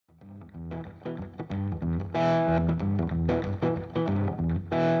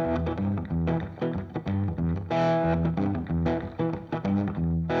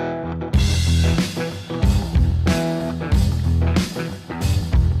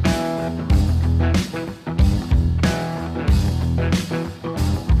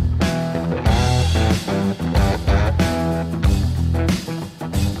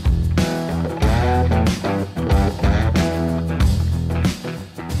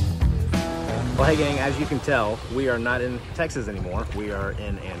Well, hey gang, as you can tell, we are not in Texas anymore. We are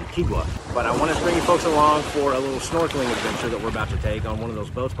in Antigua. But I wanted to bring you folks along for a little snorkeling adventure that we're about to take on one of those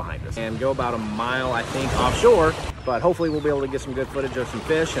boats behind us. And go about a mile, I think, offshore. But hopefully we'll be able to get some good footage of some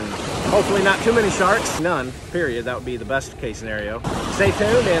fish and hopefully not too many sharks. None, period. That would be the best case scenario. Stay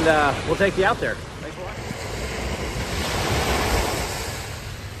tuned and we'll take you out there. Thanks for watching.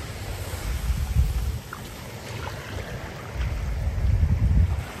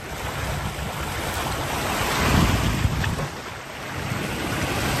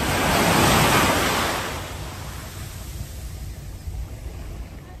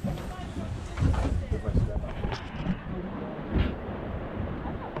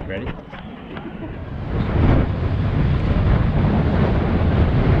 Ready?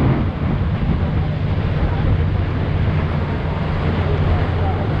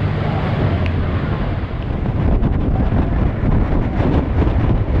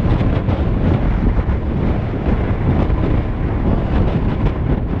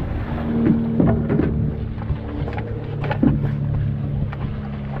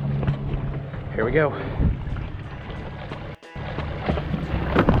 Here we go.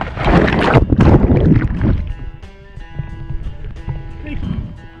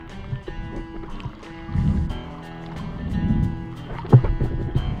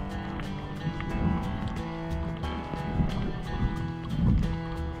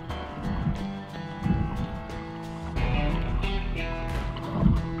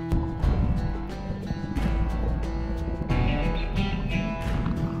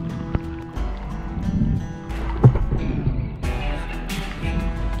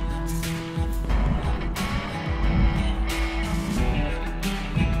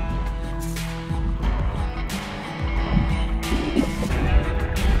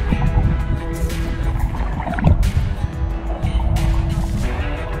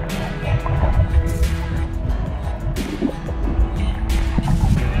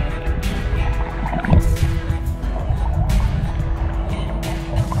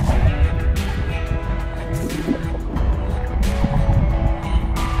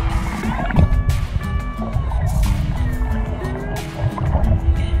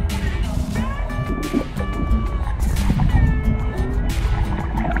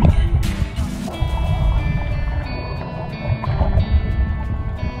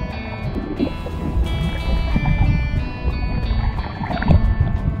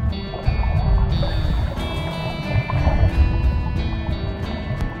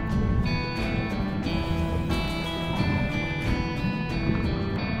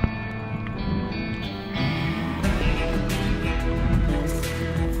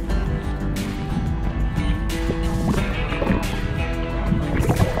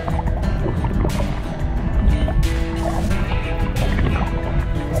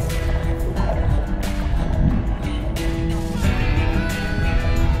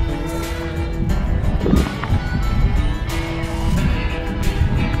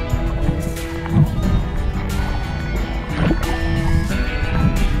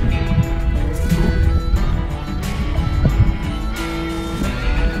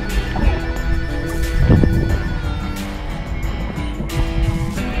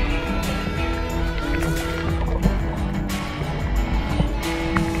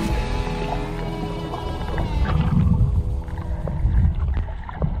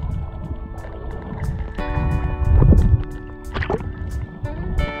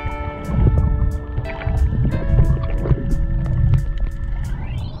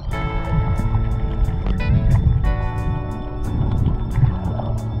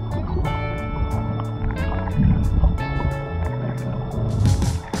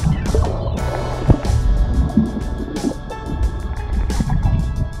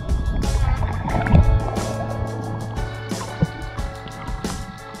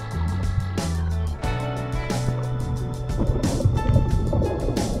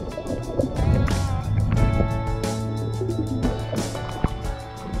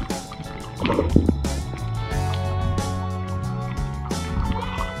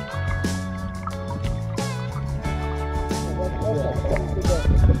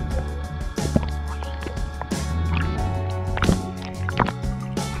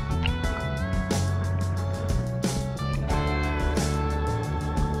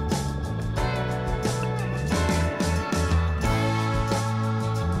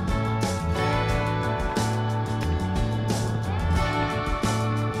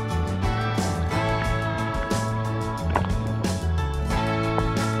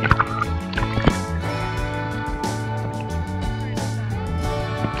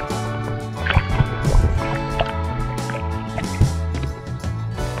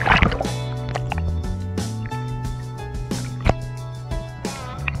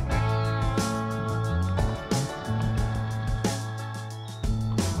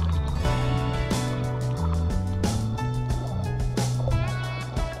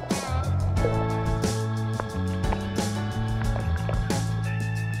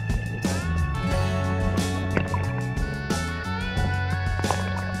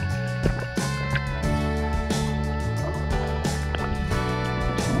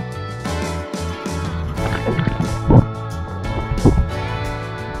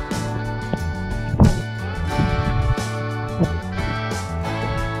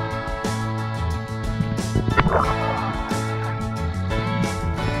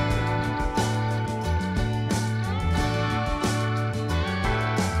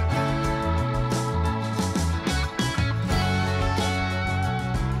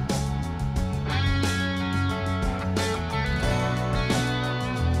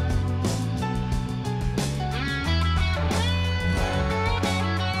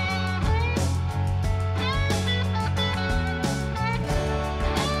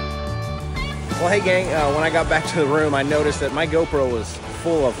 Well, hey gang, when I got back to the room, I noticed that my GoPro was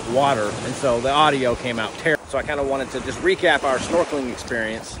full of water, and so the audio came out terrible. So I kind of wanted to just recap our snorkeling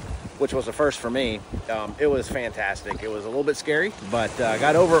experience, which was a first for me. It was fantastic. It was a little bit scary, but I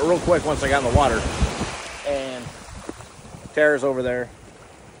got over it real quick once I got in the water. And Tara's over there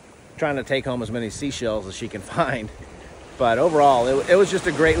trying to take home as many seashells as she can find. But overall, it was just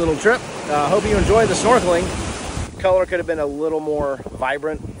a great little trip. Hope you enjoyed the snorkeling. Color could have been a little more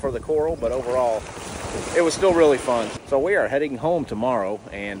vibrant for the coral, but overall, it was still really fun. So we are heading home tomorrow,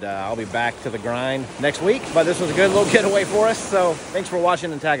 and I'll be back to the grind next week. But this was a good little getaway for us. So thanks for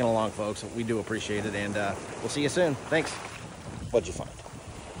watching and tagging along, folks. We do appreciate it, and we'll see you soon. Thanks. What'd you find?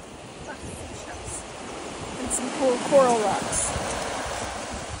 And some cool coral rocks.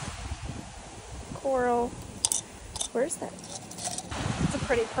 Coral. Where's that? It's a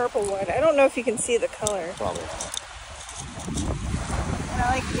pretty purple one. I don't know if you can see the color. Probably. And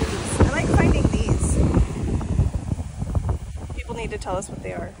I like these. I like finding these. People need to tell us what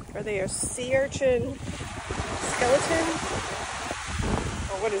they are. Are they a sea urchin skeleton?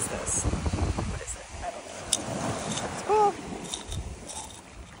 Or what is this? What is it? I don't know. It's cool.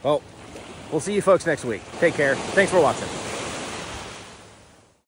 Well, we'll see you folks next week. Take care. Thanks for watching.